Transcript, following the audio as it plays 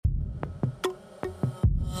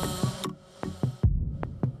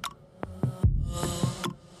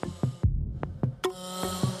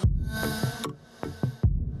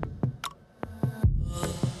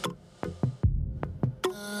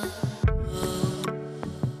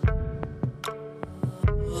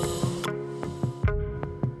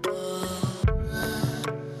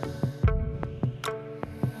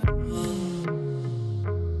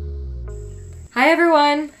Hi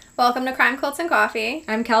everyone! Welcome to Crime Quilts and Coffee.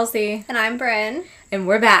 I'm Kelsey. And I'm Bryn. And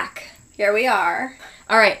we're back. Here we are.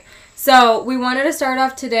 Alright, so we wanted to start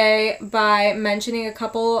off today by mentioning a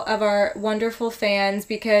couple of our wonderful fans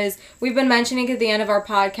because we've been mentioning at the end of our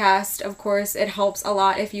podcast, of course, it helps a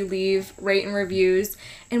lot if you leave rate and reviews.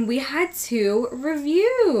 And we had 2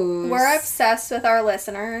 reviews. We're obsessed with our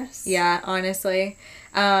listeners. Yeah, honestly.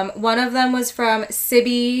 One of them was from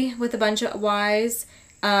Sibby with a bunch of Y's.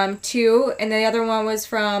 2, and the other one was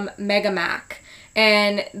from Megamac.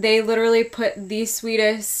 And they literally put the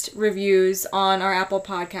sweetest reviews on our Apple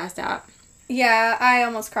Podcast app. Yeah, I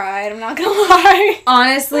almost cried, I'm not gonna lie.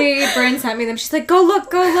 Honestly, Bryn sent me them. She's like, go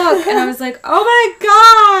look. And I was like, oh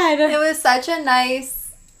my god. It was such a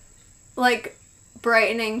nice,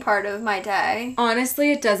 brightening part of my day.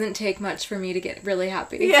 Honestly, it doesn't take much for me to get really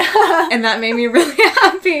happy. Yeah. And that made me really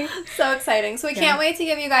happy. So exciting. So we can't wait to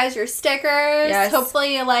give you guys your stickers. Yes.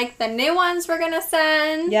 Hopefully you like the new ones we're gonna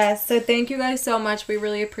send. Yes, so thank you guys so much. We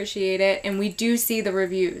really appreciate it. And we do see the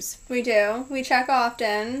reviews. We do. We check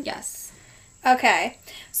often. Yes. Okay.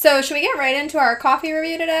 So should we get right into our coffee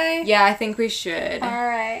review today? Yeah, I think we should.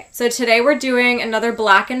 Alright. So today we're doing another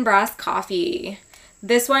Black and Brass coffee.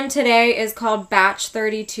 This one today is called Batch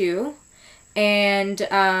 32, and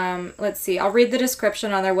let's see, I'll read the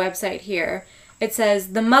description on their website here. It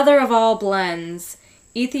says, the mother of all blends,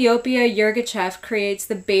 Ethiopia Yirgacheffe creates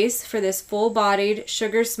the base for this full-bodied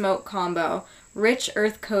sugar smoke combo, rich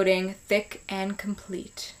earth coating, thick and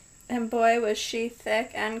complete. And boy, was she thick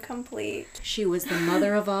and complete. She was the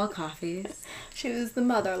mother of all coffees. She was the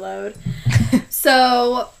mother load.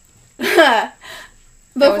 So...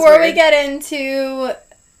 Before we get into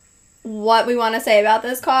what we want to say about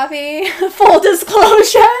this coffee, full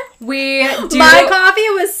disclosure, my coffee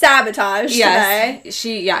was sabotaged today.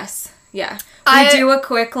 Yeah. We do a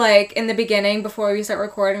quick, in the beginning, before we start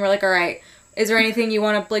recording, we're like, all right, is there anything you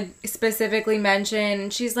want to, specifically mention?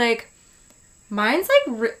 And she's like, mine's,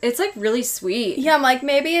 it's, really sweet. Yeah, I'm like,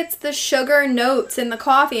 maybe it's the sugar notes in the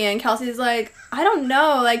coffee. And Kelsey's like, I don't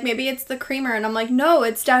know, maybe it's the creamer. And I'm like, no,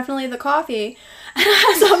 it's definitely the coffee. And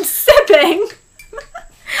as I'm sipping,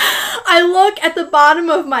 I look at the bottom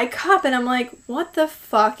of my cup and I'm like, what the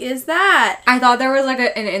fuck is that? I thought there was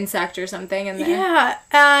an insect or something in there. Yeah,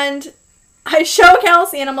 and I show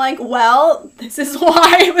Kelsey and I'm like, well, this is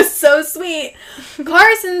why it was so sweet.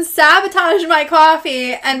 Carson sabotaged my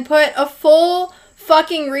coffee and put a full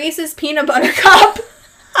fucking Reese's peanut butter cup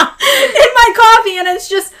in my coffee, and it's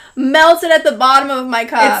just melted at the bottom of my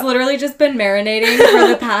cup. It's literally just been marinating for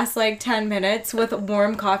the past 10 minutes with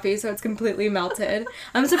warm coffee, so it's completely melted.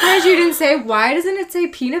 I'm surprised you didn't say, why doesn't it say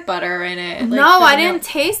peanut butter in it? No, I didn't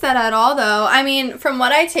taste that at all, though. I mean, from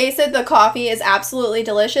what I tasted, the coffee is absolutely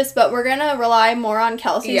delicious, but we're gonna rely more on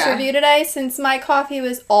Kelsey's review today since my coffee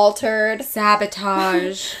was altered.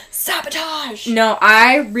 Sabotage. Sabotage! No,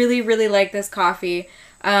 I really, really like this coffee.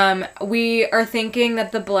 We are thinking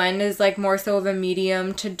that the blend is more so of a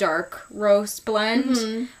medium to dark roast blend.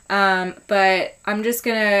 Mm-hmm. But I'm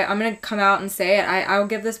gonna come out and say it. I'll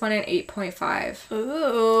give this one an 8.5.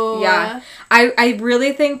 Ooh. Yeah. I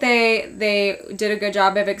really think they did a good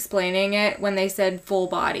job of explaining it when they said full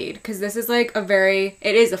bodied, because this is it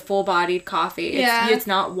is a full bodied coffee. It's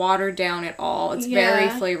not watered down at all. It's very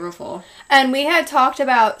flavorful. And we had talked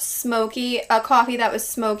about a coffee that was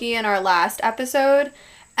smoky in our last episode.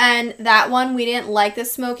 And that one, we didn't like the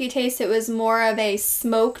smoky taste. It was more of a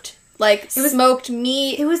smoked, smoked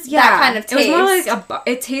meat. It was, that kind of taste. It was more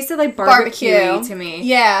it tasted like barbecue to me.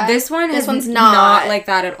 Yeah. This one's not like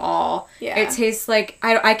that at all. Yeah. It tastes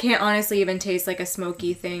I can't honestly even taste a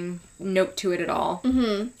smoky note to it at all.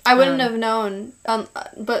 Mm-hmm. I wouldn't have known,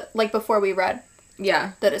 but before we read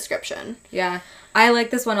the description. Yeah. I like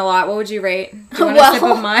this one a lot. What would you rate? Do you want a sip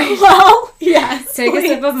of mine? Well, yes. Take a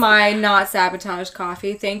sip of my not sabotaged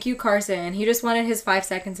coffee. Thank you, Carson. He just wanted his 5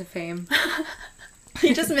 seconds of fame.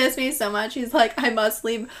 He just missed me so much. He's like, I must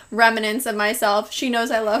leave remnants of myself. She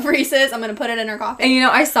knows I love Reese's. I'm going to put it in her coffee. And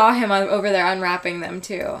I saw him over there unwrapping them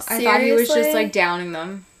too. Seriously? I thought he was just downing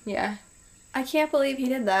them. Yeah. I can't believe he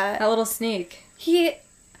did that. That little sneak.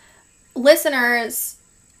 Listeners,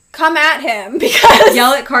 come at him because...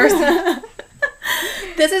 Yell at Carson.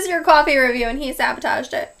 This is your coffee review and he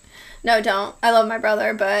sabotaged it. No, don't. I love my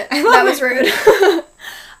brother, but that was rude.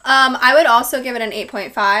 I would also give it an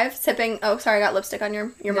 8.5. Sipping... Oh, sorry, I got lipstick on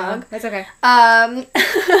your mug. That's okay.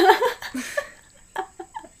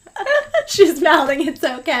 She's mouthing it's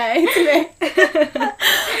okay to me.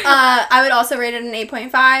 I would also rate it an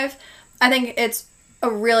 8.5. I think it's a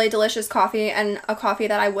really delicious coffee and a coffee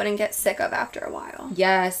that I wouldn't get sick of after a while.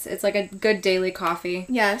 Yes, it's like a good daily coffee.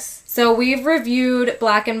 Yes. So we've reviewed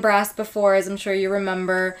Black and Brass before, as I'm sure you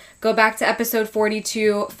remember. Go back to episode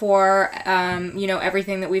 42 for,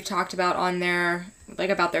 everything that we've talked about on there, like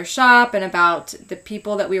about their shop and about the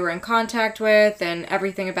people that we were in contact with and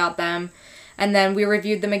everything about them. And then we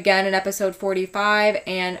reviewed them again in episode 45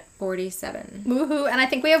 and 47. Woohoo. And I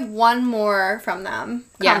think we have one more from them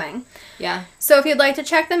coming. Yeah. So if you'd like to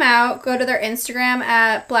check them out, go to their Instagram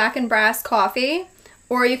at Black and Brass Coffee,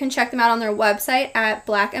 or you can check them out on their website at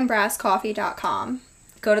blackandbrasscoffee.com.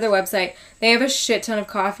 Go to their website. They have a shit ton of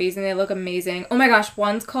coffees and they look amazing. Oh my gosh,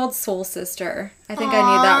 one's called Soul Sister. I think I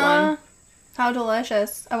need that one. How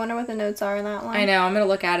delicious. I wonder what the notes are in that one. I know. I'm going to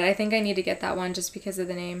look at it. I think I need to get that one just because of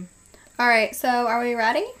the name. All right, so are we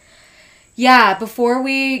ready? Yeah, before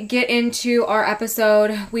we get into our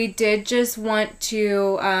episode, we did just want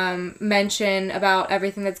to mention about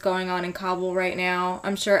everything that's going on in Kabul right now.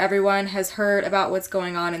 I'm sure everyone has heard about what's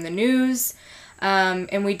going on in the news,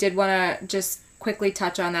 and we did want to just quickly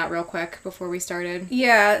touch on that real quick before we started.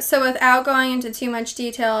 Yeah, so without going into too much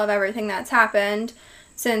detail of everything that's happened,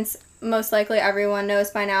 since most likely everyone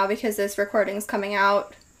knows by now because this recording's coming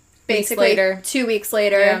out basically 2 weeks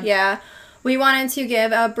later. Yeah. We wanted to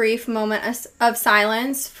give a brief moment of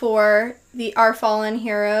silence for our fallen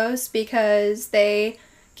heroes because they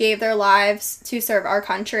gave their lives to serve our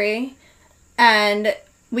country, and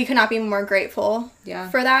we could not be more grateful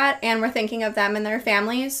for that, and we're thinking of them and their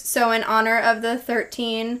families. So in honor of the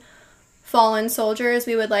 13 fallen soldiers,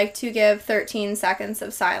 we would like to give 13 seconds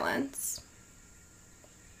of silence.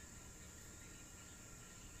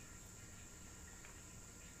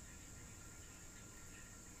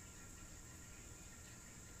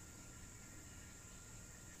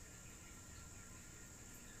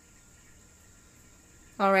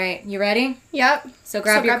 All right, you ready? Yep. So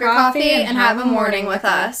grab your coffee and have a morning with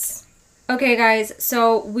us. Okay, guys,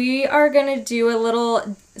 so we are going to do a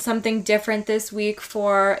little something different this week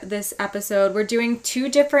for this episode. We're doing 2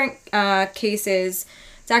 different cases.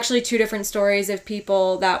 It's actually 2 different stories of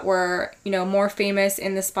people that were, more famous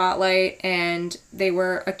in the spotlight and they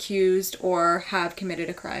were accused or have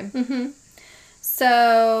committed a crime. Mm-hmm.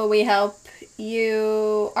 So we hope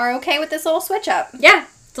you are okay with this little switch up. Yeah.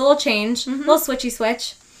 It's a little change, a little switchy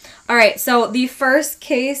switch. All right, so the first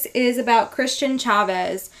case is about Christian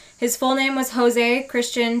Chàvez. His full name was Jose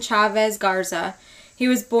Christian Chàvez Garza. He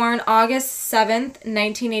was born August 7th,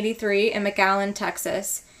 1983 in McAllen,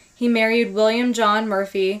 Texas. He married William John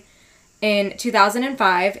Murphy in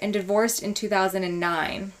 2005 and divorced in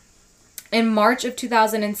 2009. In March of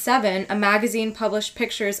 2007, a magazine published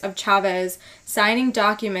pictures of Chàvez signing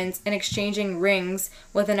documents and exchanging rings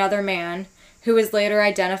with another man, who was later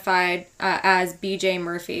identified as B.J.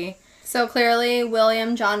 Murphy. So clearly,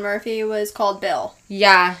 William John Murphy was called Bill.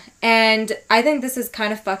 Yeah, and I think this is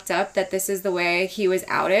kind of fucked up that this is the way he was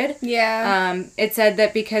outed. Yeah. It said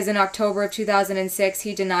that because in October of 2006,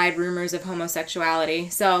 he denied rumors of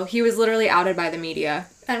homosexuality. So he was literally outed by the media.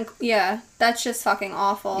 And yeah, that's just fucking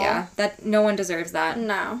awful. Yeah, that no one deserves that.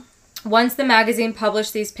 No. Once the magazine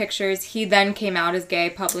published these pictures, he then came out as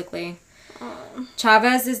gay publicly.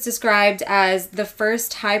 Chàvez is described as the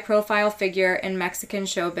first high-profile figure in Mexican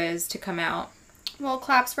showbiz to come out. Well,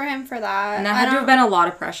 claps for him for that. And that had to have been a lot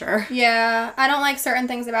of pressure. Yeah, I don't like certain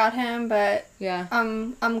things about him, but yeah,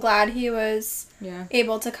 I'm glad he was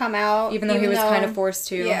able to come out. Even though he was kind of forced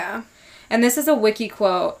to. Yeah. And this is a wiki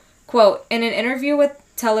quote. Quote, in an interview with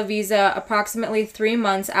Televisa approximately 3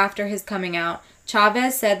 months after his coming out,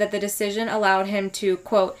 Chàvez said that the decision allowed him to,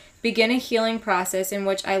 quote, begin a healing process in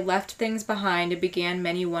which I left things behind and began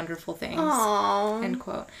many wonderful things. Aww. End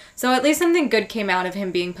quote. So at least something good came out of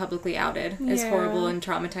him being publicly outed, as horrible and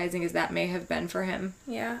traumatizing as that may have been for him.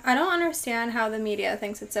 Yeah. I don't understand how the media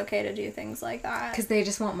thinks it's okay to do things like that. Because they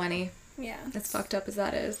just want money. Yeah. As fucked up as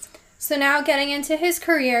that is. So now getting into his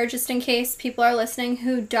career, just in case people are listening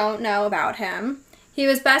who don't know about him. He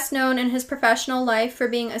was best known in his professional life for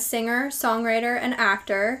being a singer, songwriter, and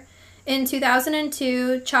actor. In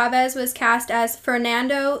 2002, Chàvez was cast as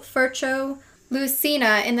Fernando Fercho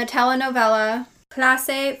Lucena in the telenovela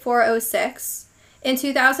Clase 406. In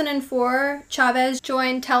 2004, Chàvez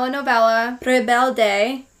joined telenovela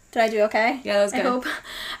Rebelde. Did I do okay? Yeah, that was good. I hope.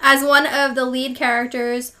 As one of the lead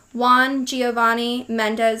characters, Juan Giovanni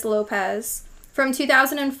Mendez Lopez. From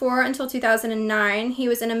 2004 until 2009, he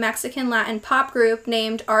was in a Mexican Latin pop group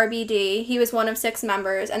named RBD. He was one of 6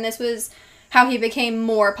 members, and this was how he became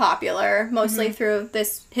more popular, mostly through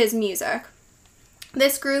his music.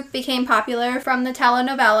 This group became popular from the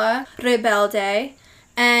telenovela Rebelde,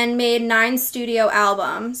 and made 9 studio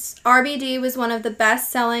albums. RBD was one of the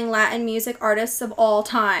best-selling Latin music artists of all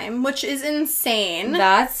time, which is insane.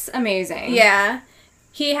 That's amazing. Yeah.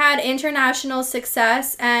 He had international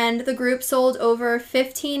success, and the group sold over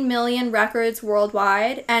 15 million records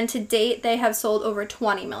worldwide, and to date, they have sold over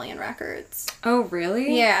 20 million records. Oh,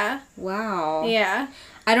 really? Yeah. Wow. Yeah.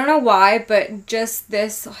 I don't know why, but just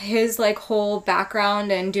his, like, whole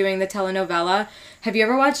background and doing the telenovela. Have you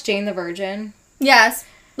ever watched Jane the Virgin? Yes.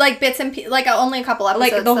 Like, bits and pieces. Like, only a couple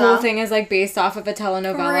episodes, like, the whole thing is, like, based off of a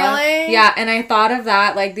telenovela. Really? Yeah, and I thought of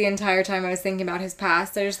that, like, the entire time I was thinking about his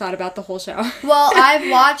past. I just thought about the whole show. Well, I've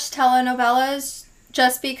watched telenovelas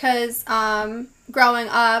just because, growing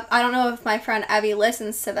up, I don't know if my friend Evie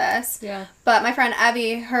listens to this. Yeah. But my friend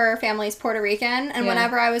Evie, her family's Puerto Rican, and Yeah.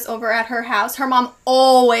 whenever I was over at her house, her mom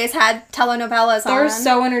always had telenovelas on. They're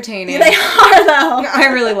so entertaining. They are, though. I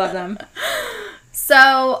really love them.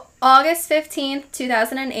 So, August 15th,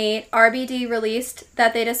 2008, RBD released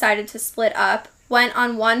that they decided to split up, went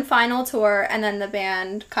on one final tour, and then the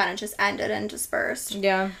band kind of just ended and dispersed.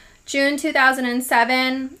 Yeah. June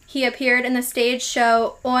 2007, he appeared in the stage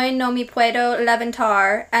show Hoy No Me Puedo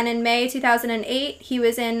Levantar, and in May 2008, he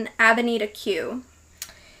was in Avenida Q.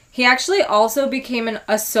 He actually also became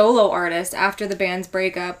a solo artist after the band's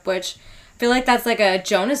breakup, which I feel like that's like a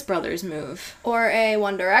Jonas Brothers move. Or a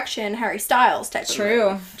One Direction, Harry Styles type of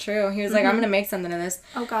move. True. He was like, I'm going to make something of this.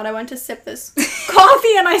 Oh god, I went to sip this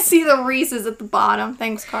coffee and I see the Reese's at the bottom.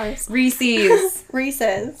 Thanks, Cars. Reese's.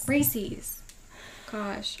 Reese's.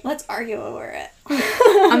 Gosh. Let's argue over it.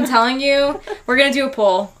 I'm telling you, we're going to do a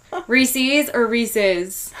poll. Reese's or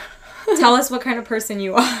Reese's? Tell us what kind of person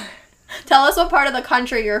you are. Tell us what part of the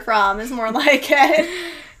country you're from is more like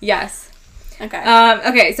it. Yes. Okay.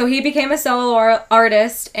 Okay, so he became a solo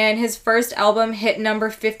artist, and his first album hit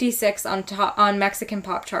number 56 on Mexican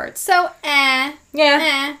pop charts. So,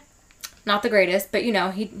 Yeah. Not the greatest, but, you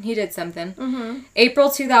know, he did something. Mm-hmm.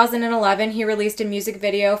 April 2011, he released a music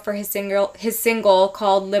video for his single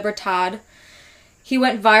called Libertad. He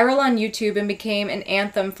went viral on YouTube and became an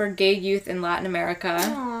anthem for gay youth in Latin America.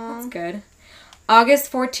 Aww. That's good.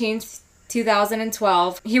 August 14th,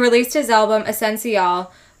 2012, he released his album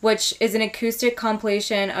Esencial, which is an acoustic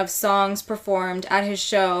compilation of songs performed at his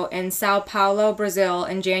show in Sao Paulo, Brazil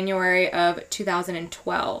in January of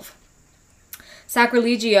 2012.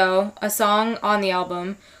 Sacrilegio, a song on the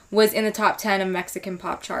album, was in the top 10 of Mexican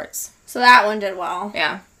pop charts. So that one did well.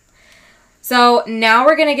 Yeah. So now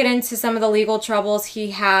we're going to get into some of the legal troubles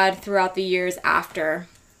he had throughout the years after.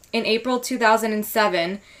 In April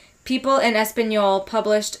 2007, People in Espanol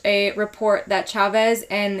published a report that Chàvez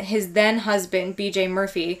and his then-husband, B.J.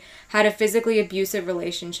 Murphy, had a physically abusive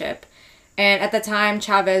relationship. And at the time,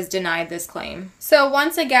 Chàvez denied this claim. So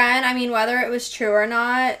once again, I mean, whether it was true or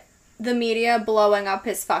not, the media blowing up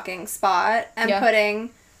his fucking spot and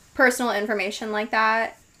putting personal information like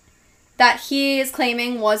that he is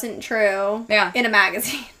claiming wasn't true in a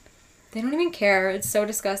magazine. They don't even care. It's so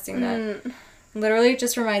disgusting that... Literally, it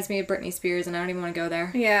just reminds me of Britney Spears, and I don't even want to go there.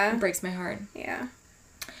 Yeah. It breaks my heart. Yeah.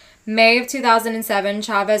 May of 2007,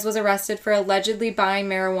 Chàvez was arrested for allegedly buying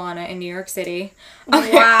marijuana in New York City.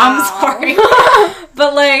 Okay, wow. I'm sorry.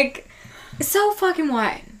 But, like, so fucking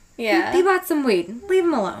what? Yeah. He bought some weed. Leave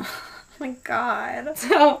him alone. Oh my god.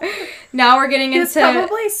 So, now we're getting into... He's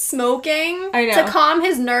probably smoking I know. to calm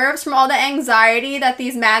his nerves from all the anxiety that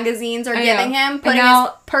these magazines are giving him, putting his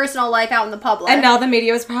personal life out in the public. And now the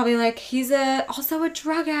media was probably like, he's also a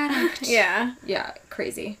drug addict. Yeah. Yeah,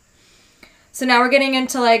 crazy. So now we're getting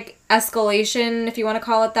into, like, escalation, if you want to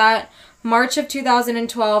call it that. March of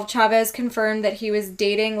 2012, Chàvez confirmed that he was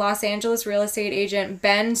dating Los Angeles real estate agent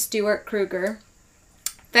Ben Stewart Kruger.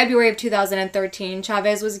 February of 2013,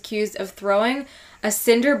 Chàvez was accused of throwing a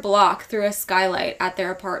cinder block through a skylight at their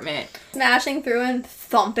apartment. Smashing through and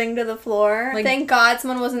thumping to the floor. Like, thank God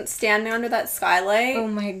someone wasn't standing under that skylight. Oh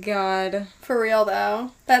my god. For real,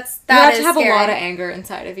 though. That is scary. You have to have scary. a lot of anger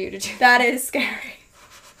inside of you to do that. That is scary.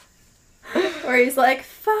 Where he's like,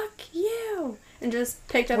 fuck you. And just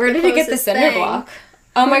picked up Where the did he get the closest cinder thing. block?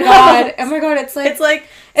 Oh my god. Oh my god, it's like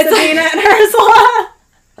Sabina and Ursula.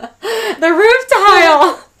 The roof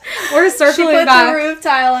tile. We're circling She put back. the roof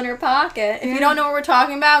tile in her pocket. If you don't know what we're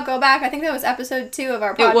talking about, go back. I think that was episode 2 of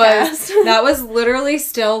our podcast. It was. That was literally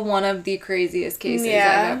still one of the craziest cases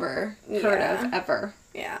I've ever heard of, ever.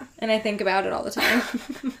 Yeah. And I think about it all the time.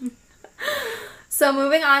 So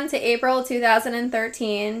moving on to April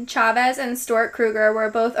 2013, Chàvez and Stuart Kruger were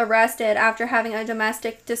both arrested after having a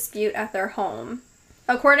domestic dispute at their home.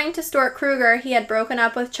 According to Stuart Kruger, he had broken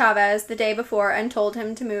up with Chàvez the day before and told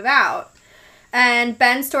him to move out. And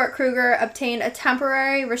Ben Stuart Kruger obtained a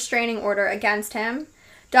temporary restraining order against him.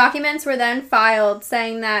 Documents were then filed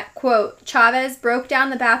saying that, quote, Chàvez broke down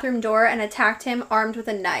the bathroom door and attacked him armed with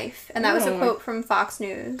a knife. And that was a quote from Fox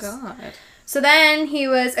News. God. So then he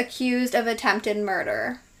was accused of attempted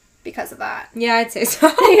murder because of that. Yeah, I'd say so.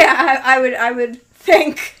 Yeah, I would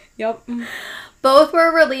think. Yep. Both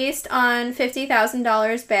were released on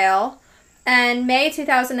 $50,000 bail. And May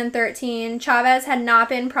 2013, Chàvez had not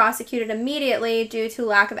been prosecuted immediately due to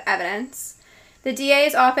lack of evidence. The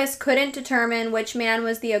DA's office couldn't determine which man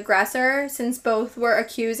was the aggressor since both were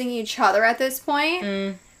accusing each other at this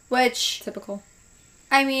point, which... Typical.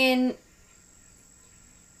 I mean,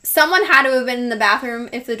 someone had to have been in the bathroom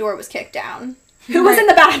if the door was kicked down. Who was in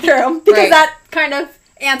the bathroom? Because that kind of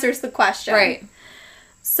answers the question. Right.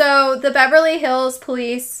 So the Beverly Hills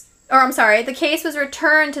police... the case was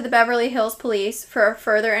returned to the Beverly Hills police for a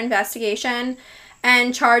further investigation,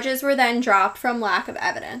 and charges were then dropped from lack of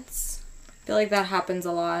evidence. I feel like that happens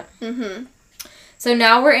a lot. Mm-hmm. So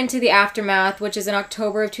now we're into the aftermath, which is in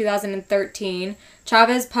October of 2013.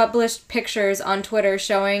 Chàvez published pictures on Twitter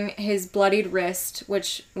showing his bloodied wrist,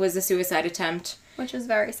 which was a suicide attempt. Which is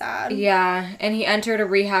very sad. Yeah, and he entered a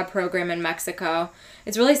rehab program in Mexico.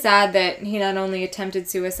 It's really sad that he not only attempted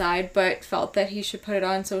suicide, but felt that he should put it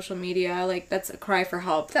on social media. Like, that's a cry for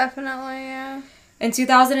help. Definitely, yeah. In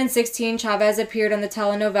 2016, Chàvez appeared on the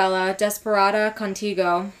telenovela Desperada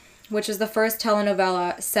Contigo, which is the first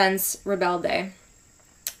telenovela since Rebelde.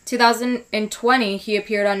 2020, he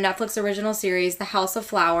appeared on Netflix original series The House of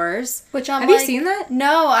Flowers. Which Have you seen that?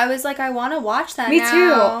 No, I was like, I want to watch that Me now.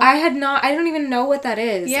 too. I don't even know what that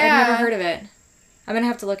is. Yeah. I've never heard of it. I'm going to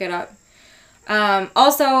have to look it up.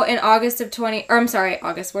 Also, in August,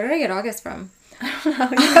 where did I get August from? I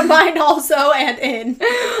don't know. You combined also and in.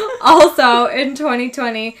 Also, in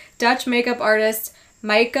 2020, Dutch makeup artist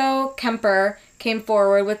Maiko Kemper came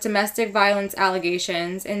forward with domestic violence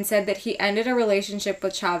allegations and said that he ended a relationship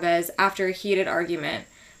with Chàvez after a heated argument,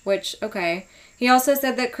 which, okay. He also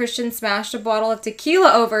said that Christian smashed a bottle of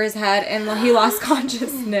tequila over his head and he lost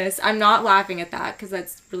consciousness. I'm not laughing at that because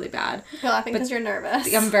that's really bad. You're laughing because you're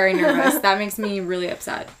nervous. I'm very nervous. That makes me really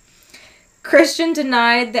upset. Christian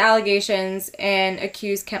denied the allegations and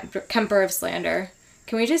accused Kemper of slander.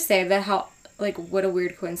 Can we just say that what a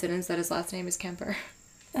weird coincidence that his last name is Kemper.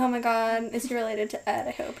 Oh my god. Is he related to Ed?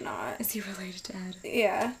 I hope not. Is he related to Ed?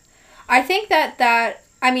 Yeah. I think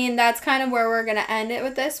that's kind of where we're going to end it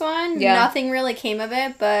with this one. Yeah. Nothing really came of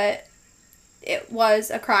it, but it was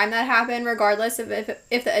a crime that happened regardless of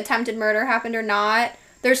if the attempted murder happened or not.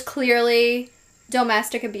 There's clearly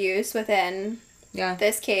domestic abuse within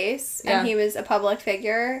this case, and he was a public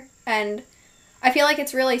figure. And I feel like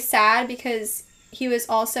it's really sad because he was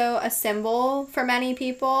also a symbol for many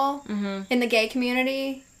people in the gay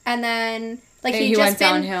community. And then, he went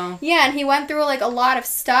downhill. Yeah, and he went through, a lot of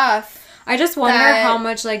stuff. I just wonder how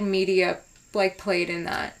much, media, played in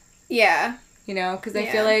that. Yeah. You know? Because I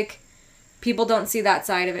feel like people don't see that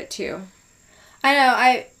side of it, too. I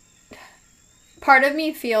know. Part of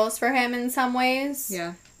me feels for him in some ways.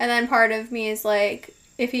 Yeah. And then part of me is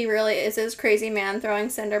if he really is this crazy man throwing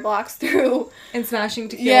cinder blocks through... And smashing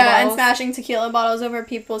tequila bottles. Yeah, and smashing tequila bottles over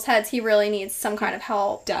people's heads, he really needs some kind of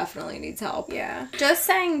help. Definitely needs help. Yeah. Just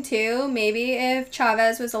saying, too, maybe if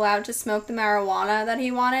Chàvez was allowed to smoke the marijuana that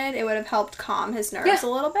he wanted, it would have helped calm his nerves a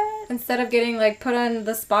little bit. Instead of getting, put on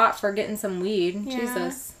the spot for getting some weed. Yeah.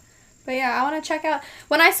 Jesus. But yeah, I want to check out...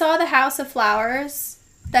 When I saw The House of Flowers...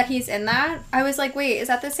 that he's in that, I was like, wait, is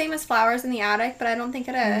that the same as Flowers in the Attic? But I don't think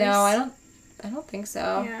it is. No, I don't think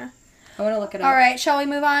so. Yeah. I want to look it up. All right, shall we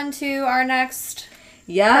move on to our next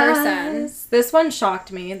person? This one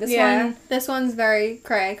shocked me. This one's very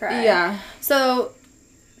cray. Yeah. So,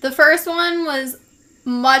 the first one was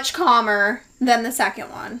much calmer than the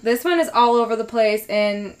second one. This one is all over the place,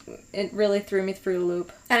 and it really threw me through the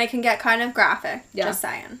loop. And it can get kind of graphic, just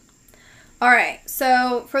saying. All right,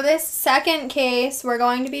 so for this second case, we're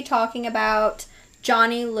going to be talking about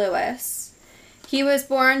Johnny Lewis. He was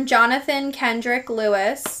born Jonathan Kendrick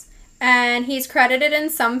Lewis, and he's credited in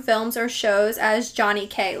some films or shows as Johnny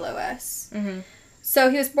K. Lewis. Mm-hmm. So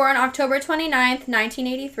he was born October 29th,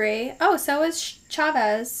 1983. Oh, so is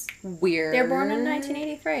Chàvez. Weird. They were born in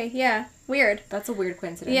 1983. Yeah, weird. That's a weird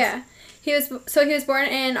coincidence. Yeah. He was born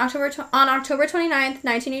on October 29th,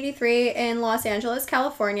 1983 in Los Angeles,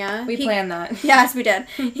 California. We planned that. Yes, we did.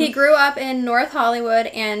 He grew up in North Hollywood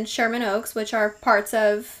and Sherman Oaks, which are parts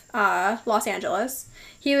of Los Angeles.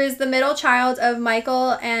 He was the middle child of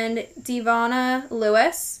Michael and Devonna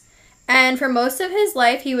Lewis, and for most of his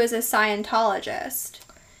life, he was a Scientologist.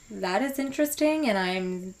 That is interesting, and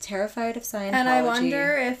I'm terrified of Scientology. And I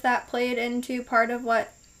wonder if that played into part of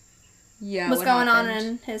what Yeah, was going on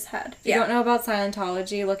in his head. If you don't know about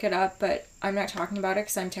Scientology, look it up, but I'm not talking about it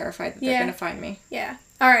because I'm terrified that they're going to find me. Yeah.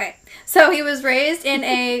 All right. So he was raised in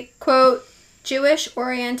a, quote,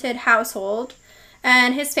 Jewish-oriented household,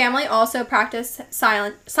 and his family also practiced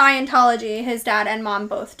Scientology. His dad and mom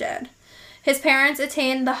both did. His parents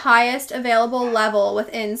attained the highest available level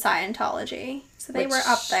within Scientology. So they were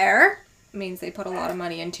up there. Means they put a lot of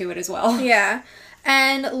money into it as well. Yeah.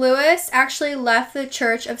 And Lewis actually left the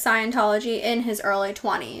Church of Scientology in his early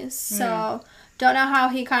 20s. So, don't know how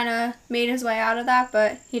he kind of made his way out of that,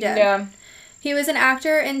 but he did. Yeah. He was an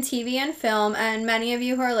actor in TV and film, and many of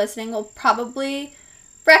you who are listening will probably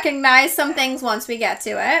recognize some things once we get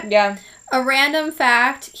to it. Yeah. A random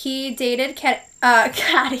fact, he dated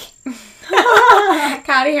Caddy.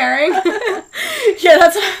 Catty Herring? Yeah,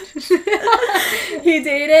 that's what he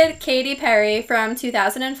dated Katy Perry from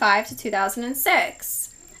 2005 to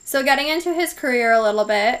 2006. So getting into his career a little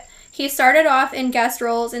bit, he started off in guest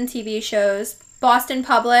roles in TV shows Boston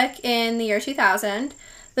Public in the year 2000,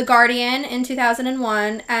 The Guardian in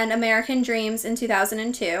 2001, and American Dreams in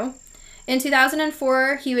 2002. In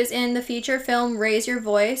 2004, he was in the feature film Raise Your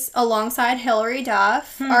Voice alongside Hilary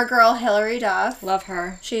Duff, our girl Hilary Duff. Love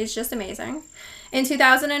her. She's just amazing. In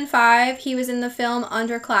 2005, he was in the film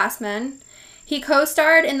Underclassmen. He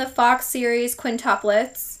co-starred in the Fox series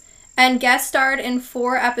Quintuplets and guest starred in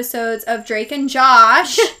 4 episodes of Drake and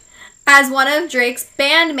Josh as one of Drake's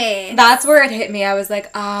bandmates. That's where it hit me. I was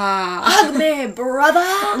like, Hug me,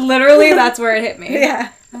 brother. Literally, that's where it hit me.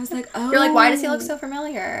 Yeah. I was like, oh. You're like, why does he look so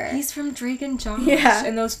familiar? He's from Drake and Josh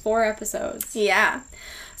in those 4 episodes. Yeah.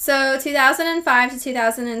 So, 2005 to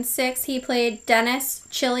 2006, he played Dennis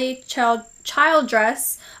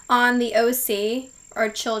Childress on the OC, or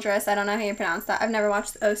Childress, I don't know how you pronounce that. I've never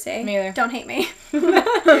watched the OC. Me either. Don't hate me.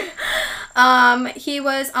 He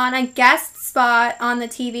was on a guest spot on the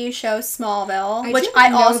TV show Smallville, which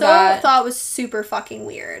I also thought was super fucking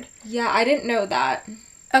weird. Yeah, I didn't know that.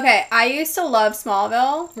 Okay, I used to love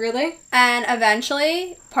Smallville. Really? And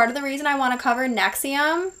eventually, part of the reason I want to cover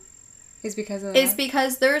Nexium is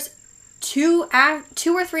because there's two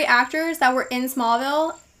or three actors that were in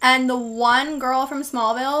Smallville, and the one girl from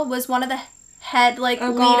Smallville was one of the head leaders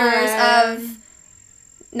of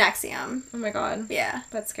Nexium. Oh my god. Yeah.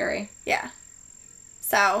 That's scary. Yeah.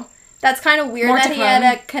 So, that's kind of weird that he had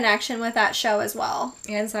a connection with that show as well.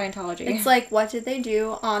 And Scientology. It's like, what did they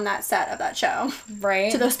do on that set of that show?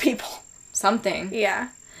 Right. To those people. Something. Yeah.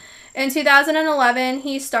 In 2011,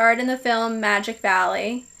 he starred in the film Magic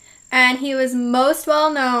Valley, and he was most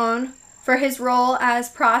well known for his role as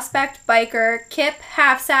prospect biker Kip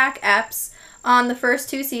Halfsack Epps on the first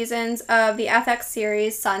 2 seasons of the FX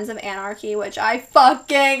series Sons of Anarchy, which I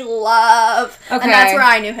fucking love. Okay. And that's where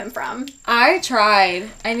I knew him from. I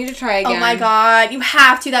tried. I need to try again. Oh my god. You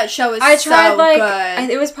have to. That show is so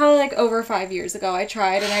good. It was probably over 5 years ago. I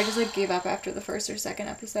tried and I just gave up after the first or second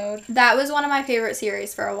episode. That was one of my favorite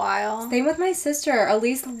series for a while. Same with my sister.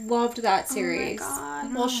 Elise loved that series. Oh my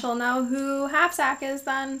god. Well, she'll know who Halfsack is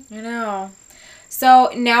then. I know.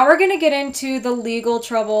 So now we're going to get into the legal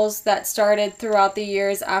troubles that started throughout the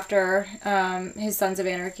years after his Sons of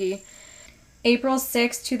Anarchy. April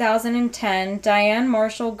 6, 2010, Diane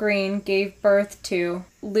Marshall Green gave birth to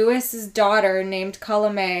Lewis's daughter named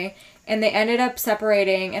Culla May, and they ended up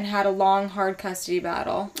separating and had a long, hard custody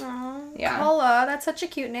battle. Aww, yeah. Culla, that's such a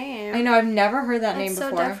cute name. I know, I've never heard that name before.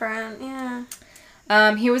 It's so different, yeah.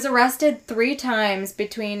 He was arrested 3 times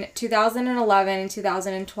between 2011 and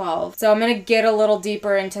 2012. So I'm going to get a little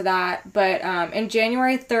deeper into that. But in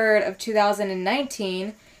January 3rd of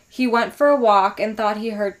 2019, he went for a walk and thought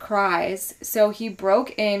he heard cries. So he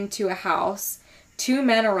broke into a house. 2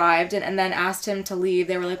 men arrived and then asked him to leave.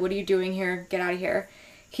 They were like, "What are you doing here? Get out of here."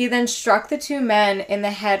 He then struck the 2 men in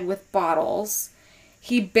the head with bottles.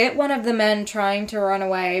 He bit one of the men trying to run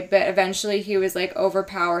away, but eventually he was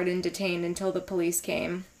overpowered and detained until the police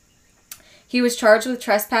came. He was charged with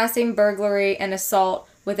trespassing, burglary, and assault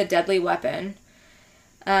with a deadly weapon.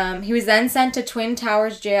 He was then sent to Twin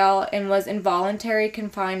Towers Jail and was in voluntary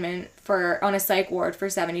confinement on a psych ward for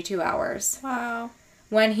 72 hours. Wow.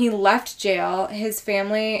 When he left jail, his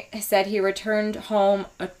family said he returned home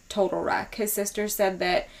a total wreck. His sister said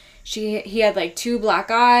that he had 2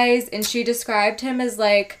 black eyes, and she described him as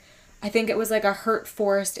I think it was a hurt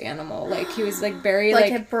forest animal. He was very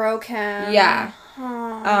it broke him. Yeah.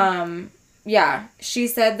 Aww. Yeah. She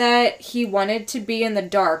said that he wanted to be in the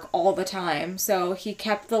dark all the time, so he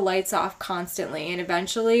kept the lights off constantly, and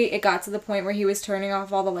eventually it got to the point where he was turning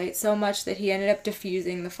off all the lights so much that he ended up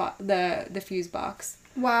diffusing the fuse box.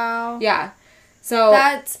 Wow. Yeah. So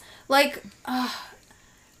that's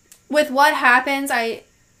with what happens,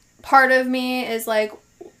 part of me is like,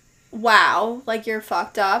 wow, like, you're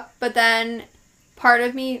fucked up. But then part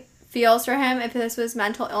of me feels for him if this was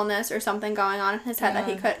mental illness or something going on in his head that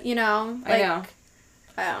he could, you know? Like, I know.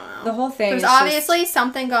 I don't know. The whole thing There's obviously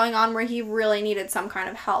something going on where he really needed some kind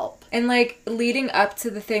of help. And, like, leading up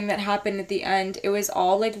to the thing that happened at the end, it was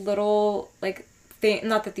all, like, little, like,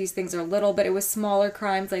 not that these things are little, but it was smaller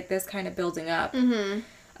crimes like this kind of building up.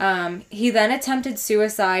 Mm-hmm. He then attempted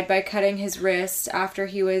suicide by cutting his wrist after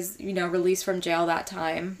he was, you know, released from jail that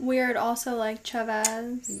time. Weird. Also, like,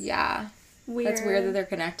 Chàvez. Yeah. Weird. That's weird that they're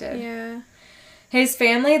connected. Yeah. His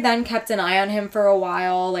family then kept an eye on him for a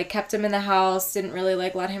while, like, kept him in the house, didn't really,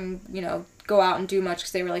 like, let him, you know, go out and do much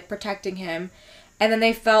because they were, like, protecting him. And then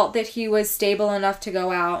they felt that he was stable enough to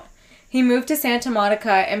go out. He moved to Santa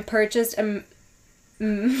Monica and purchased a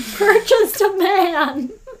man.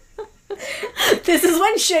 This is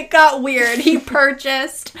when shit got weird. He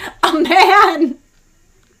purchased a man.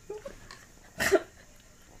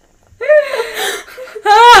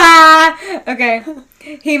 Okay.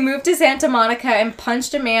 He moved to Santa Monica and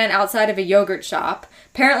punched a man outside of a yogurt shop.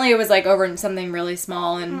 Apparently it was, like, over something really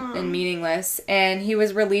small and meaningless. And he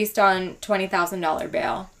was released on $20,000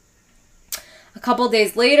 bail. A couple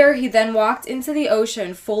days later, he then walked into the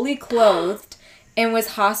ocean fully clothed and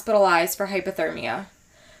was hospitalized for hypothermia.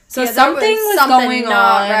 So yeah, something was going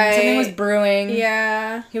on. Right. Something was brewing.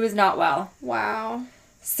 Yeah. He was not well. Wow.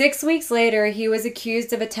 6 weeks later, he was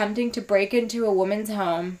accused of attempting to break into a woman's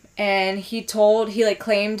home, and he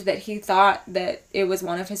claimed that he thought that it was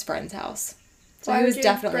one of his friend's house. So he was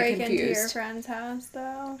definitely confused. Why would you break into your friend's house,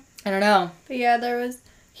 though? I don't know. But yeah,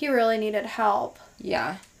 he really needed help.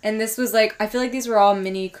 Yeah. And this was, like, I feel like these were all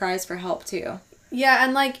mini cries for help, too. Yeah,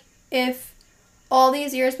 and, like, if all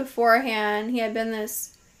these years beforehand he had been this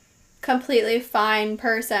completely fine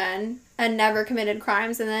person and never committed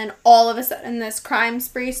crimes, and then all of a sudden this crime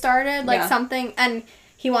spree started, like, something, and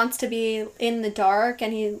he wants to be in the dark,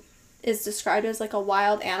 and he is described as, like, a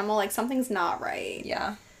wild animal, like, something's not right.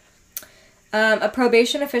 Yeah. A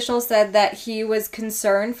probation official said that he was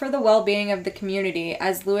concerned for the well-being of the community,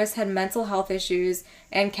 as Lewis had mental health issues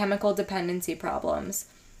and chemical dependency problems.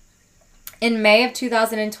 In May of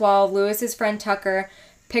 2012, Lewis's friend Tucker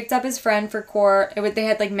picked up his friend for court. They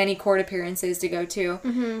had, like, many court appearances to go to.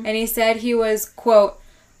 Mm-hmm. And he said he was, quote,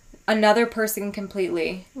 another person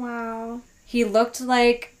completely. Wow. He looked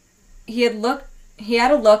like... He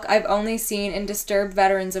had a look I've only seen in disturbed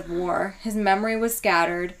veterans of war. His memory was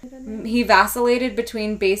scattered. He vacillated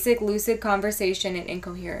between basic lucid conversation and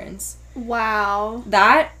incoherence. Wow.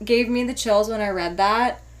 That gave me the chills when I read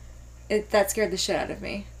that. That scared the shit out of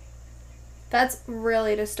me. That's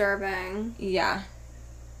really disturbing. Yeah.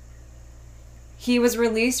 He was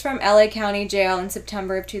released from LA County Jail in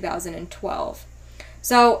September of 2012.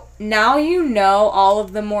 So now you know all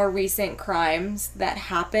of the more recent crimes that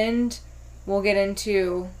happened. We'll get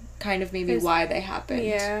into kind of maybe why they happened.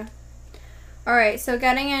 Yeah. Alright, so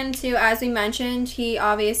getting into, as we mentioned, he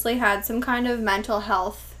obviously had some kind of mental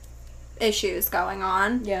health issues going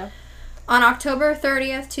on. Yeah. On October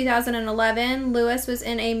 30th, 2011, Lewis was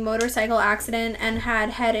in a motorcycle accident and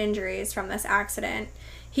had head injuries from this accident.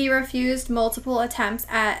 He refused multiple attempts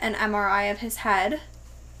at an MRI of his head,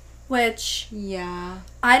 which... Yeah.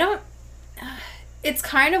 It's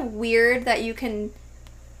kind of weird that you can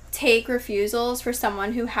take refusals for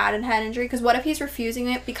someone who had a head injury, because what if he's refusing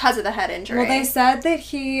it because of the head injury? Well, they said that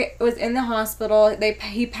he was in the hospital.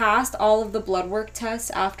 He passed all of the blood work tests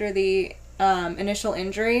after the initial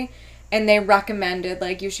injury, and they recommended,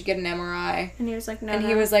 like, you should get an MRI. And he was like, no. And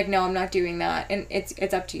he was like, no, I'm not doing that. And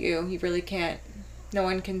it's up to you. You really can't. No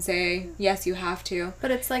one can say, yes, you have to.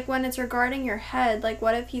 But it's like, when it's regarding your head, like,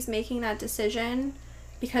 what if he's making that decision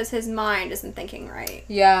because his mind isn't thinking right?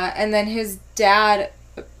 Yeah, and then his dad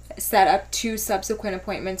set up 2 subsequent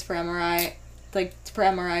appointments for MRIs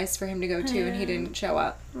for him to go to, and he didn't show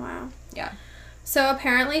up. Wow. Yeah. So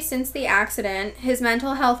apparently since the accident, his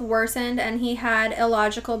mental health worsened and he had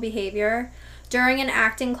illogical behavior. During an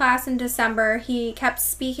acting class in December, he kept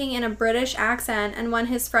speaking in a British accent, and when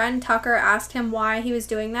his friend Tucker asked him why he was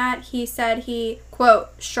doing that, he said he, quote,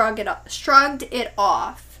 shrugged it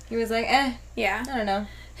off. He was like, Yeah. I don't know.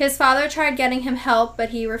 His father tried getting him help, but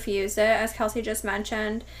he refused it, as Kelsey just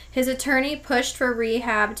mentioned. His attorney pushed for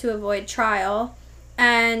rehab to avoid trial,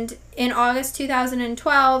 and in August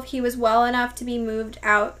 2012, he was well enough to be moved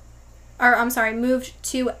to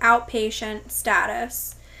outpatient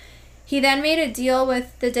status. He then made a deal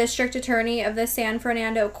with the district attorney of the San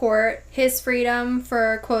Fernando court, his freedom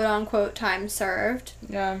for quote-unquote time served.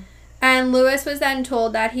 Yeah. And Lewis was then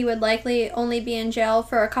told that he would likely only be in jail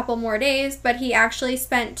for a couple more days, but he actually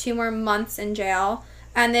spent 2 more months in jail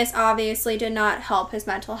And this obviously did not help his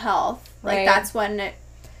mental health. Like, Right. that's when it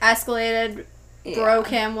escalated, broke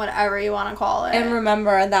him, whatever you want to call it. And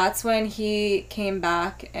remember, that's when he came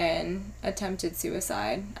back and attempted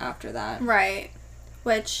suicide after that. Right.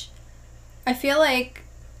 Which, I feel like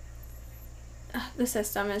the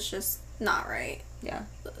system is just not right. Yeah.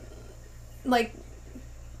 Like,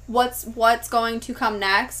 what's going to come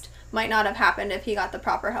next might not have happened if he got the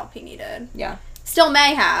proper help he needed. Yeah. Still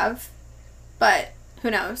may have, but who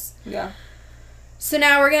knows? Yeah. So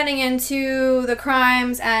now we're getting into the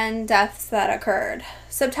crimes and deaths that occurred.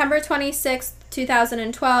 September 26th,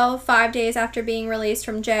 2012, 5 days after being released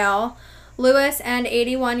from jail, Lewis and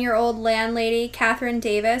 81-year-old landlady Catherine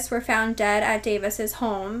Davis were found dead at Davis's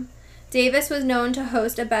home. Davis was known to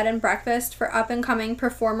host a bed and breakfast for up-and-coming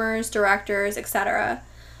performers, directors, etc.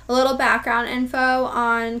 A little background info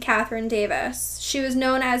on Catherine Davis. She was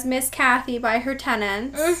known as Miss Kathy by her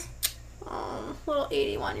tenants. Oh, little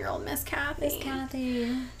 81-year-old Miss Kathy. Miss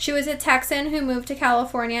Kathy. She was a Texan who moved to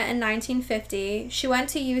California in 1950. She went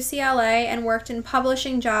to UCLA and worked in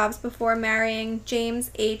publishing jobs before marrying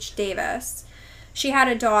James H. Davis. She had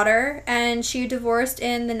a daughter, and she divorced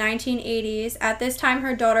in the 1980s. At this time,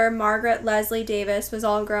 her daughter, Margaret Leslie Davis, was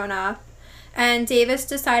all grown up, and Davis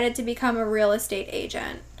decided to become a real estate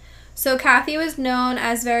agent. So Kathy was known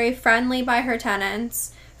as very friendly by her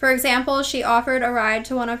tenants. For example, she offered a ride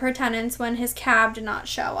to one of her tenants when his cab did not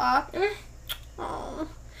show up. Oh.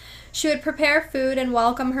 She would prepare food and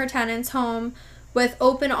welcome her tenants home with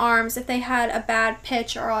open arms if they had a bad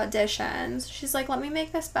pitch or auditions. She's like, let me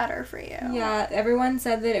make this better for you. Yeah, everyone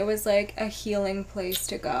said that it was like a healing place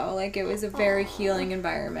to go. Like, it was a very healing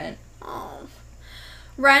environment. Oh.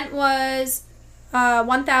 Rent was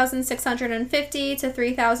 $1,650 to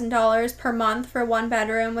 $3,000 per month for one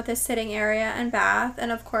bedroom with a sitting area and bath,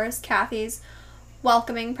 and of course Kathy's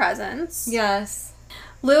welcoming presence. Yes.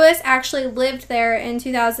 Lewis actually lived there in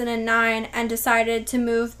 2009 and decided to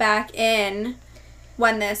move back in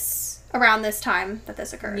around this time that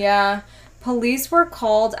this occurred. Yeah. Police were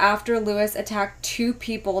called after Lewis attacked 2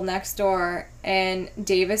 people next door, and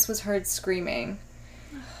Davis was heard screaming.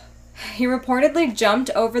 He reportedly jumped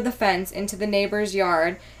over the fence into the neighbor's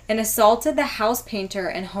yard and assaulted the house painter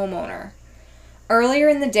and homeowner. Earlier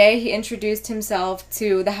in the day, he introduced himself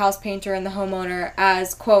to the house painter and the homeowner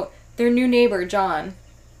as, quote, their new neighbor, John.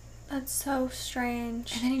 That's so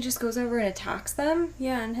strange. And then he just goes over and attacks them?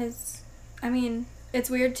 Yeah, and it's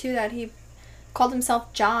weird too that he called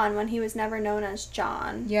himself John when he was never known as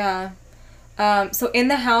John. Yeah. So in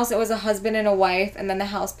the house, it was a husband and a wife, and then the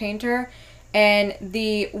house painter. And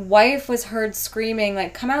the wife was heard screaming,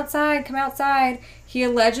 like, come outside, come outside. He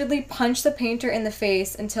allegedly punched the painter in the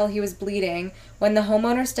face until he was bleeding. When the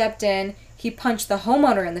homeowner stepped in, he punched the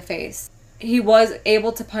homeowner in the face. He was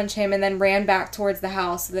able to punch him and then ran back towards the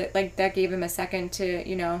house. That gave him a second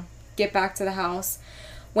to, get back to the house.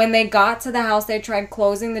 When they got to the house, they tried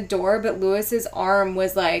closing the door, but Lewis's arm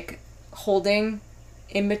was, holding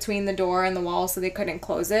in between the door and the wall, so they couldn't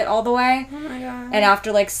close it all the way. Oh my god. And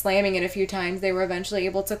after slamming it a few times, they were eventually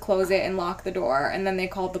able to close it and lock the door, and then they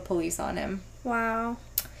called the police on him. Wow.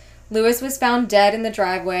 Lewis was found dead in the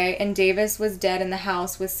driveway, and Davis was dead in the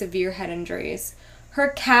house with severe head injuries. Her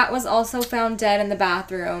cat was also found dead in the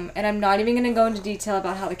bathroom, and I'm not even going to go into detail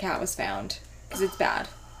about how the cat was found, because it's bad.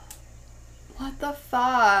 What the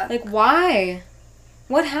fuck? Why?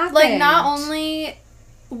 What happened? Not only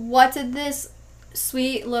what did this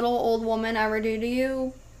sweet little old woman ever do to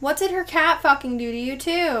you, what did her cat fucking do to you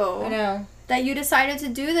too? I know. That you decided to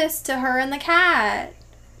do this to her and the cat.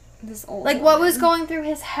 This old what woman. was going through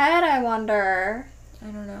his head, I wonder? I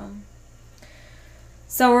don't know.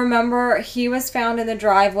 So remember, he was found in the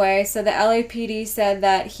driveway, so the LAPD said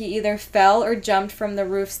that he either fell or jumped from the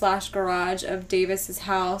roof/garage of Davis's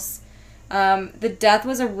house. The death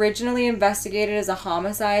was originally investigated as a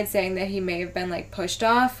homicide, saying that he may have been pushed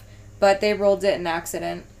off, but they ruled it an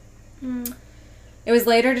accident. It was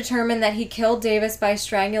later determined that he killed Davis by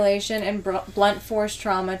strangulation and blunt force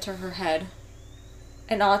trauma to her head.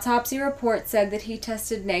 An autopsy report said that he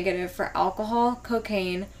tested negative for alcohol,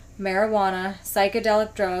 cocaine, marijuana,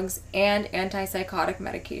 psychedelic drugs, and antipsychotic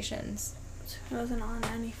medications. He wasn't on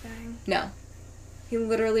anything. No. He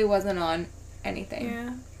literally wasn't on anything.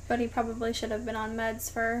 Yeah, but he probably should have been on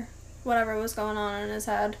meds for whatever was going on in his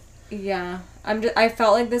head. Yeah. I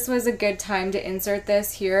felt like this was a good time to insert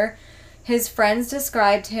this here. His friends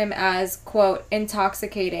described him as, quote,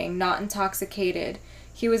 intoxicating, not intoxicated.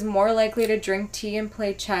 He was more likely to drink tea and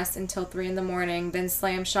play chess until 3 a.m. than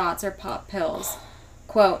slam shots or pop pills.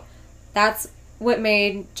 Quote, that's what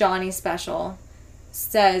made Johnny special,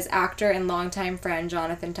 says actor and longtime friend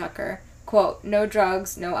Jonathan Tucker. quote, "No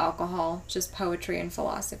drugs, no alcohol, just poetry and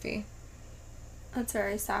philosophy." That's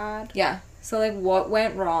very sad. Yeah. So, like, what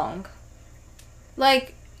went wrong?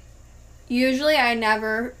 Like, usually I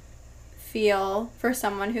never feel for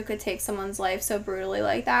someone who could take someone's life so brutally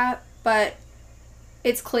like that, but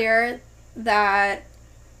it's clear that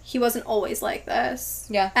he wasn't always like this.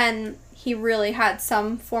 Yeah. And he really had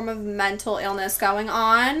some form of mental illness going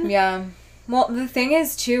on. Yeah. Well, the thing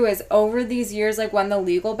is, too, is over these years, like, when the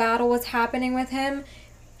legal battle was happening with him,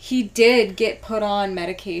 he did get put on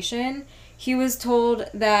medication. He was told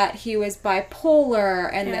that he was bipolar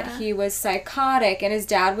and that he was psychotic, and his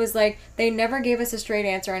dad was like, they never gave us a straight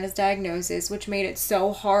answer on his diagnosis, which made it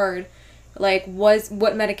so hard. Like,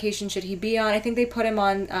 what medication should he be on? I think they put him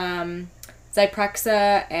on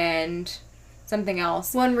Zyprexa and something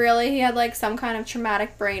else. When really he had, like, some kind of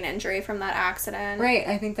traumatic brain injury from that accident. Right,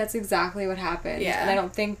 I think that's exactly what happened. Yeah. And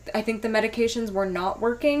I think the medications were not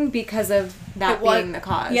working because of that being the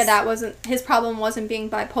cause. Yeah, that wasn't, his problem wasn't being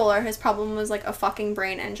bipolar, his problem was, like, a fucking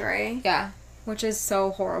brain injury. Yeah, which is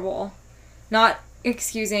so horrible. Not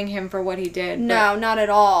excusing him for what he did. No, not at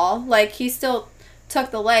all. Like, he still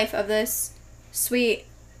took the life of this sweet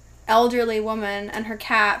elderly woman and her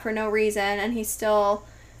cat for no reason, and he still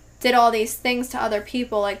did all these things to other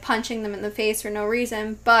people, like punching them in the face for no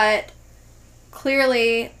reason, but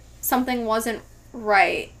clearly something wasn't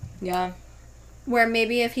right. Yeah. Where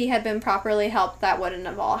maybe if he had been properly helped, that wouldn't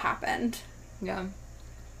have all happened. Yeah.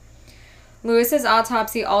 Lewis's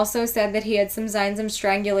autopsy also said that he had some signs of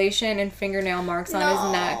strangulation and fingernail marks on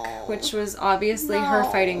his neck, which was obviously her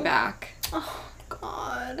fighting back. Oh,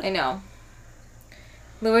 God. I know.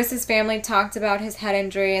 Lewis's family talked about his head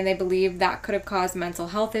injury, and they believed that could have caused mental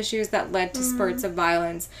health issues that led to spurts of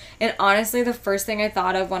violence. And honestly, the first thing I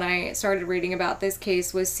thought of when I started reading about this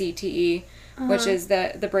case was CTE, which is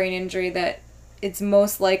the brain injury that it's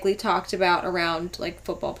most likely talked about around, like,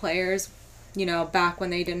 football players, you know, back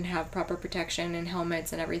when they didn't have proper protection and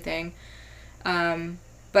helmets and everything.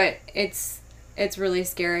 But it's really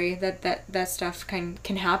scary that stuff can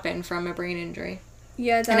happen from a brain injury.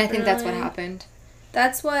 Yeah, definitely. And I think that's what happened.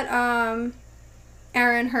 That's what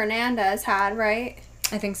Aaron Hernandez had, right?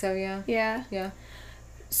 I think so, yeah. Yeah. Yeah.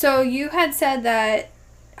 So you had said that,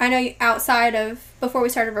 I know outside of, before we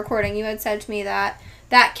started recording, you had said to me that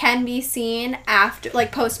can be seen after,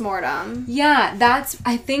 like, post-mortem. Yeah, that's,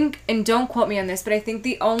 I think, and don't quote me on this, but I think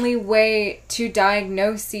the only way to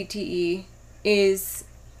diagnose CTE is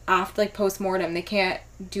after, like, post-mortem. They can't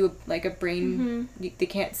do, like, a brain, they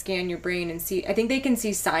can't scan your brain and see, I think they can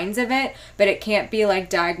see signs of it, but it can't be,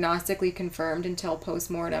 like, diagnostically confirmed until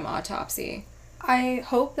post-mortem autopsy. I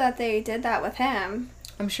hope that they did that with him.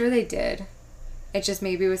 I'm sure they did. It just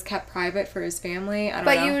maybe was kept private for his family. I don't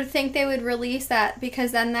know. But you would think they would release that,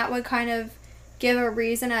 because then that would kind of give a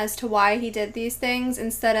reason as to why he did these things,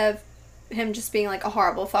 instead of him just being, like, a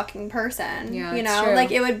horrible fucking person. Yeah, you it's know? true.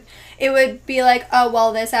 Like, it would be like, oh,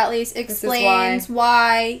 well, this at least explains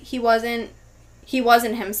why he wasn't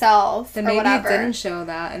himself, then or maybe whatever. it didn't show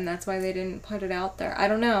that, and that's why they didn't put it out there. I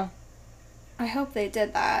don't know. I hope they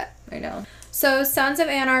did that. I know. So, Sons of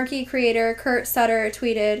Anarchy creator Kurt Sutter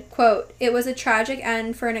tweeted, quote, "It was a tragic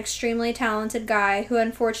end for an extremely talented guy who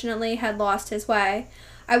unfortunately had lost his way.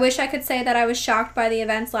 I wish I could say that I was shocked by the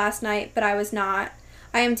events last night, but I was not.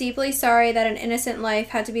 I am deeply sorry that an innocent life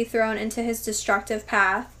had to be thrown into his destructive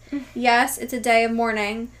path. Yes, it's a day of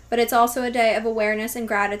mourning, but it's also a day of awareness and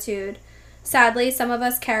gratitude. Sadly, some of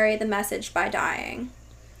us carry the message by dying."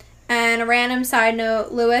 And a random side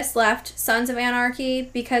note, Lewis left Sons of Anarchy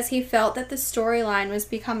because he felt that the storyline was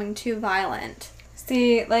becoming too violent.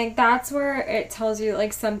 See, like, that's where it tells you,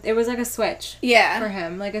 like, it was like a switch. Yeah. For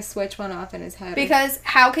him. Like, a switch went off in his head. Because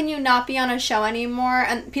how can you not be on a show anymore?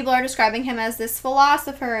 And people are describing him as this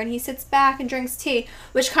philosopher, and he sits back and drinks tea,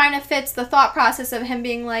 which kind of fits the thought process of him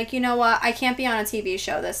being like, you know what, I can't be on a TV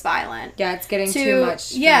show this violent. Yeah, it's getting too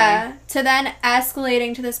much. Yeah. To then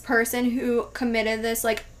escalating to this person who committed this,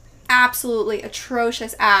 like, absolutely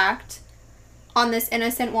atrocious act on this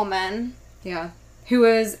innocent woman. Yeah. Who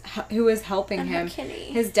was helping and him. Her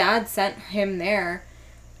kitty. His dad sent him there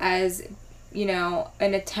as, you know,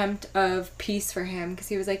 an attempt of peace for him, because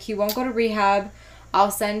he was like, he won't go to rehab. I'll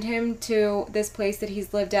send him to this place that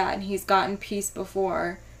he's lived at, and he's gotten peace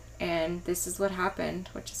before, and this is what happened,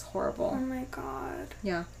 which is horrible. Oh my God.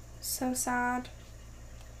 Yeah. So sad.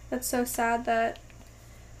 That's so sad that,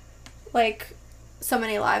 like, so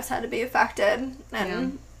many lives had to be affected.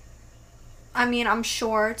 And I mean, I'm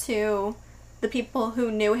sure too, the people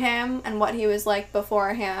who knew him and what he was like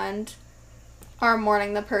beforehand are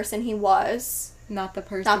mourning the person he was. not the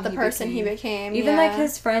person. Not the person he became. Even like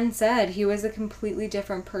his friend said, he was a completely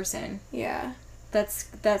different person. Yeah.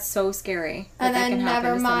 That's so scary. And then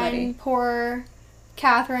never mind poor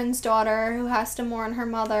Catherine's daughter who has to mourn her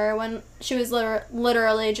mother when she was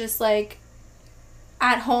literally just like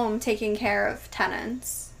at home taking care of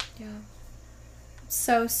tenants. Yeah.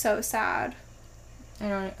 So sad.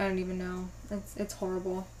 I don't even know. It's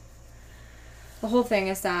horrible. The whole thing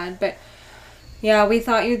is sad, but yeah, we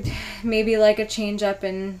thought you'd maybe like a change up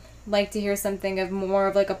and like to hear something of more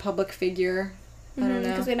of like a public figure. I don't know.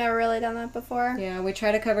 Because we've never really done that before. Yeah, we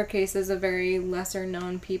try to cover cases of very lesser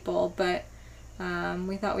known people, but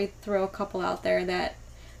we thought we'd throw a couple out there that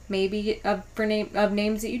maybe of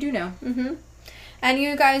names that you do know. Mm-hmm. And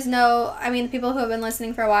you guys know, I mean, the people who have been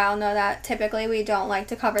listening for a while know that typically we don't like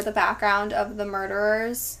to cover the background of the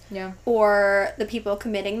murderers. Yeah. Or the people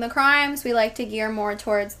committing the crimes. We like to gear more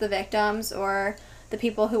towards the victims or the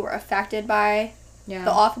people who were affected by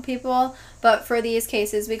the awful people. But for these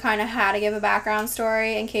cases, we kind of had to give a background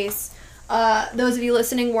story in case those of you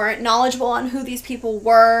listening weren't knowledgeable on who these people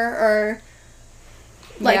were or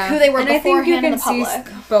like who they were beforehand in the public. I think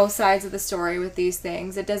you can see both sides of the story with these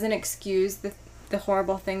things. It doesn't excuse the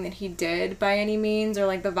horrible thing that he did by any means or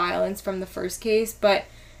like the violence from the first case, but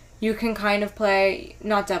you can kind of play,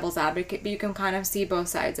 not devil's advocate, but you can kind of see both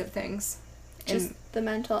sides of things. Just the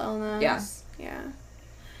mental illness. Yeah.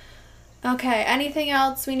 Okay, anything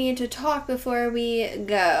else we need to talk before we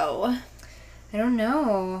go? I don't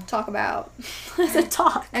know. Talk about.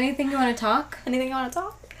 Talk. Anything you want to talk? Anything you want to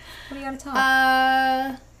talk? What do you want to talk?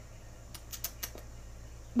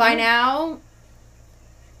 By now,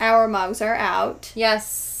 our mugs are out.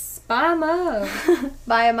 Yes. Buy a mug.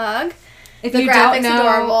 Buy a mug. If the you graphics don't know,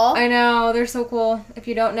 adorable. I know, they're so cool. If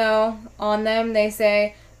you don't know, on them they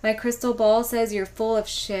say, "My crystal ball says you're full of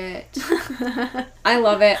shit." I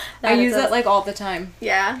love it. I use it like all the time.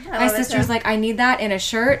 Yeah. My sister's like, I need that in a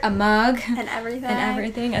shirt, a mug. And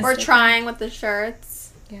everything. We're trying with the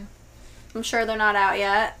shirts. Yeah. I'm sure they're not out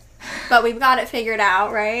yet. But we've got it figured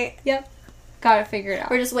out, right? Yep. Got it figured out.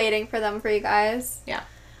 We're just waiting for them for you guys. Yeah.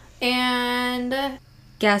 And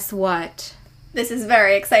guess what? This is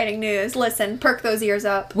very exciting news. Listen, perk those ears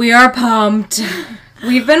up. We are pumped.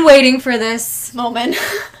 We've been waiting for this moment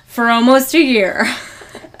for almost a year.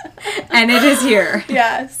 And it is here.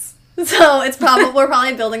 Yes. So it's we're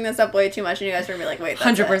probably building this up way too much and you guys are going to be like, wait,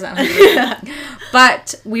 that's 100%.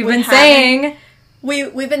 But we've been saying...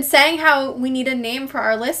 We've been saying how we need a name for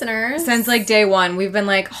our listeners. Since, like, day one. We've been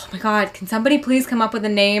like, oh my god, can somebody please come up with a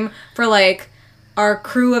name for, like, our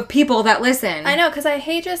crew of people that listen? I know, because I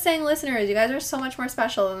hate just saying listeners. You guys are so much more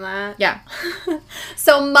special than that. Yeah.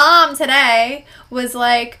 So Mom today was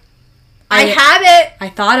like, I have it. I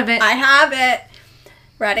thought of it. I have it.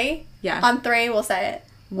 Ready? Yeah. On 3, we'll say it.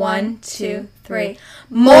 1, 2, 3.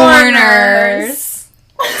 Mourners.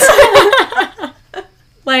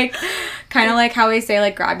 Like, kind of like how we say,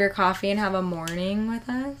 like, grab your coffee and have a morning with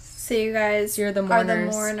us. So you guys are the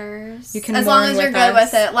mourners. You can as long as you're good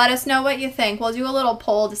with it. Let us know what you think. We'll do a little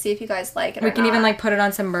poll to see if you guys like it. We can even like put it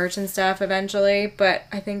on some merch and stuff eventually. But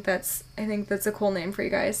I think that's a cool name for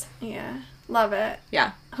you guys. Yeah, love it.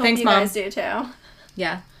 Yeah. Hope Thanks, you Mom. guys do too.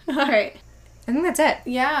 Yeah. All right. I think that's it.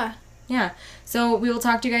 Yeah. Yeah. So we will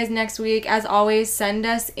talk to you guys next week. As always, send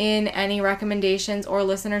us in any recommendations or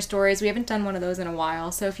listener stories. We haven't done one of those in a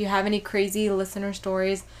while. So if you have any crazy listener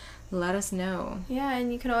stories, let us know. Yeah,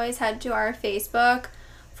 and you can always head to our Facebook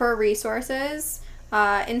for resources,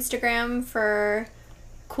 Instagram for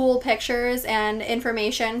cool pictures and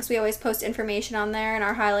information, because we always post information on there and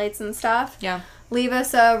our highlights and stuff. Yeah. Leave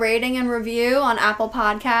us a rating and review on Apple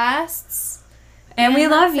Podcasts. And we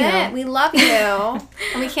love you. We love you.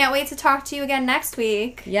 And we can't wait to talk to you again next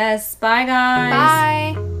week. Yes. Bye,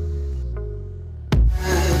 guys. Bye.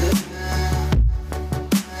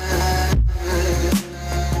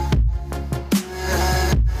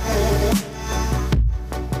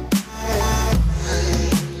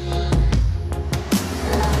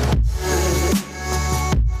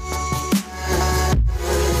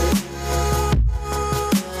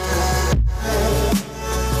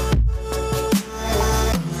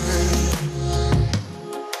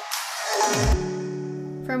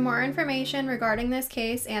 For more information regarding this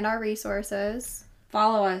case and our resources,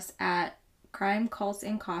 follow us at Crime Cults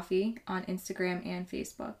and Coffee on Instagram and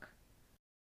Facebook.